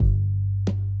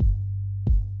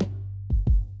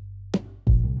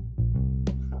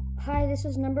this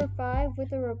is number 5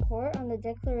 with a report on the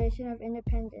Declaration of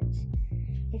Independence.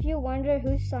 If you wonder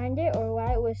who signed it or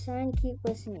why it was signed, keep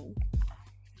listening.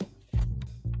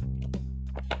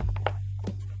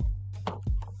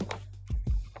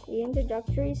 The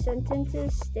introductory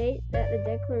sentences state that the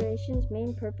Declaration's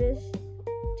main purpose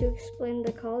to explain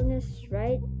the colonists'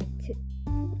 right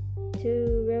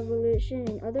to revolution,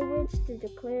 in other words, to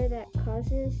declare that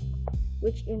causes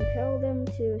which impel them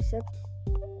to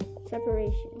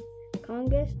separation.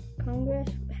 Congress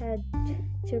had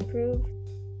to prove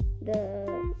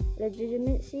the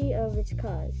legitimacy of its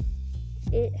cause.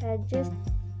 It had just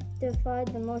defied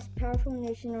the most powerful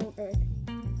nation on earth.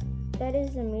 That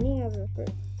is the meaning of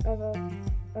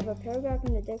a paragraph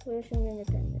in the Declaration of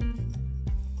Independence.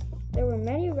 There were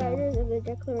many writers of the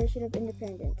Declaration of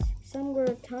Independence. Some were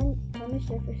Thomas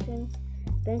Jefferson,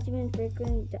 Benjamin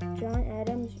Franklin, John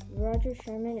Adams, Roger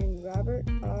Sherman, and Robert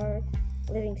R.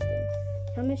 Livingston.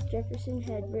 Thomas Jefferson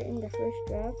had written the first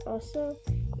draft. Also,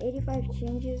 85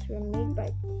 changes were made by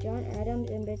John Adams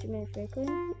and Benjamin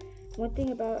Franklin. One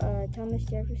thing about Thomas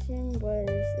Jefferson was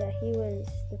that he was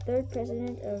the third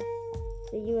president of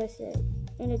the USA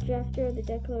and a drafter of the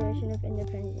Declaration of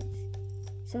Independence.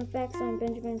 Some facts on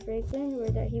Benjamin Franklin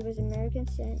were that he was an American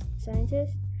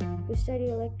scientist who studied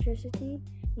electricity,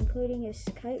 including his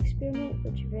kite experiment,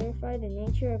 which verified the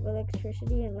nature of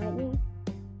electricity and lightning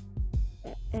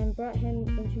and brought him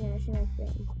international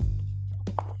fame.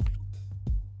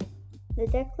 The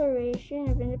Declaration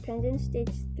of Independence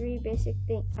states 3 basic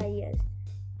ideas.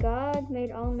 God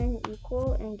made all men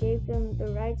equal and gave them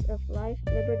the rights of life,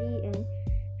 liberty, and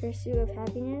pursuit of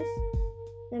happiness.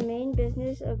 The main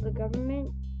business of the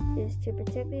government is to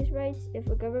protect these rights. If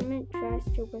a government tries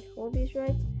to withhold these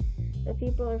rights, the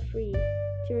people are free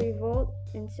to revolt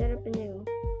and set up anew.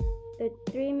 The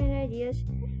 3 main ideas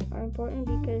are important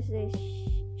because they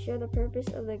show the purpose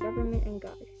of the government and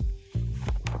God.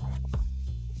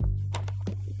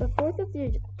 The 4th of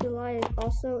July is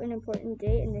also an important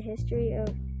date in the history of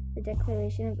the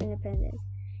Declaration of Independence.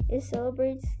 It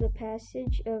celebrates the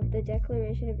passage of the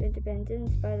Declaration of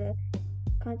Independence by the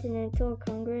Continental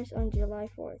Congress on July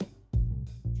 4th.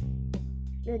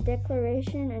 The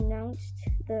Declaration announced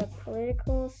the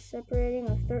political separating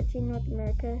of 13 North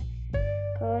America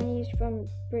colonies from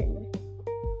Britain.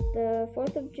 The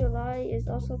 4th of July is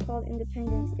also called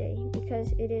Independence Day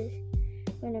because it is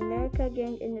when America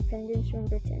gained independence from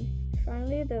Britain.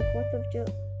 Finally, the 4th of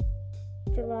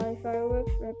July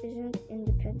fireworks represent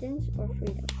independence or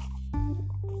freedom.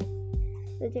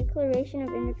 The Declaration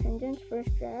of Independence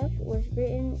first draft was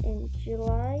written in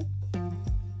July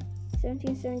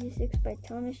 1776 by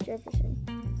Thomas Jefferson.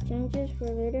 Changes were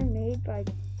later made by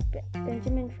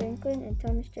Benjamin Franklin and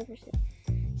Thomas Jefferson.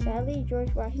 Sadly,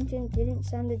 George Washington didn't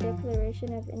sign the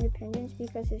Declaration of Independence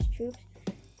because his troops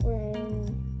were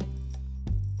in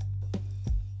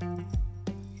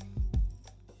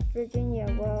Virginia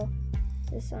while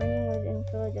the signing was in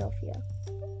Philadelphia.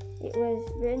 It was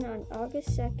written on August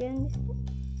 2nd,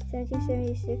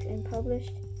 1776 and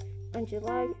published on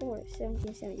July 4th,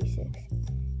 1776.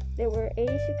 There were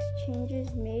 86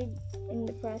 changes made in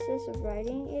the process of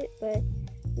writing it, but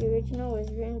the original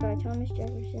was written by Thomas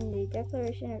Jefferson. The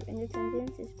Declaration of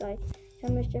Independence is by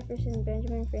Thomas Jefferson,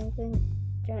 Benjamin Franklin,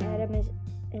 John Adams,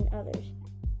 and others.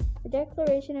 The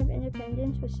Declaration of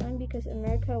Independence was signed because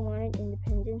America wanted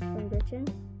independence from Britain.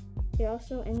 It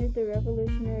also ended the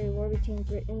Revolutionary War between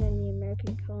Britain and the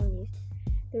American colonies.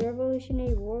 The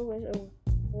Revolutionary War was a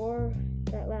war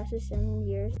that lasted 7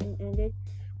 years and ended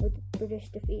with British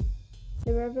defeat.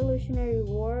 The Revolutionary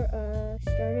War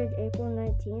started April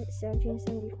 19,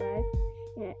 1775,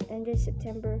 and it ended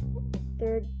September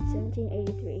 3,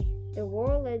 1783. The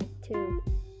war led to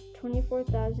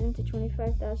 24,000 to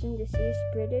 25,000 deceased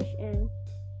British and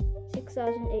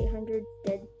 6,800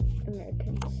 dead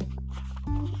Americans.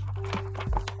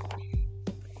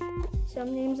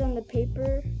 Some names on the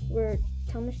paper were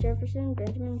Thomas Jefferson,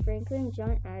 Benjamin Franklin,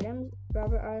 John Adams,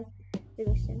 Robert R.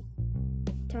 Livingston.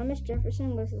 Thomas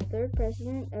Jefferson was the 3rd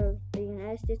president of the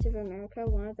United States of America,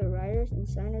 one of the writers and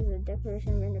signers of the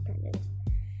Declaration of Independence.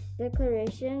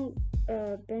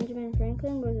 Benjamin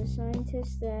Franklin was a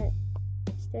scientist that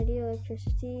studied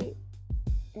electricity,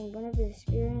 and one of his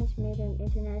experiments made him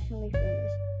internationally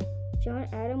famous. John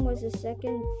Adams was the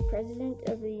 2nd president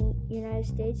of the United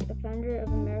States, a founder of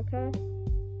America.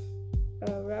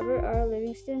 Robert R.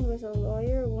 Livingston was a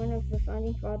lawyer, one of the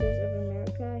founding fathers of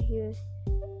America. He was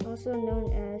also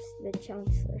known as the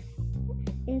Chancellor.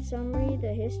 In summary,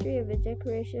 the history of the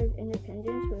Declaration of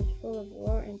Independence was full of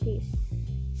war and peace.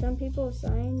 Some people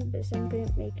signed, but some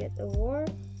couldn't make it.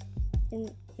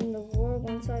 In the war,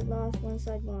 one side lost, one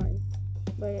side won.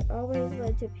 but it always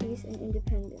led to peace and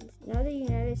independence. Now the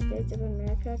United States of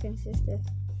America consists of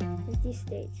 50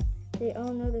 states. They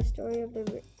all know the story of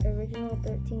the original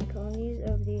 13 colonies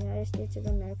of the United States of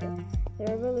America. The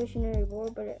Revolutionary War,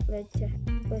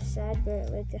 was sad, but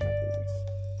it led to happiness.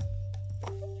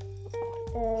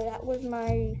 That was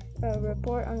my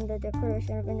report on the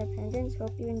Declaration of Independence.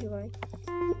 Hope you enjoyed.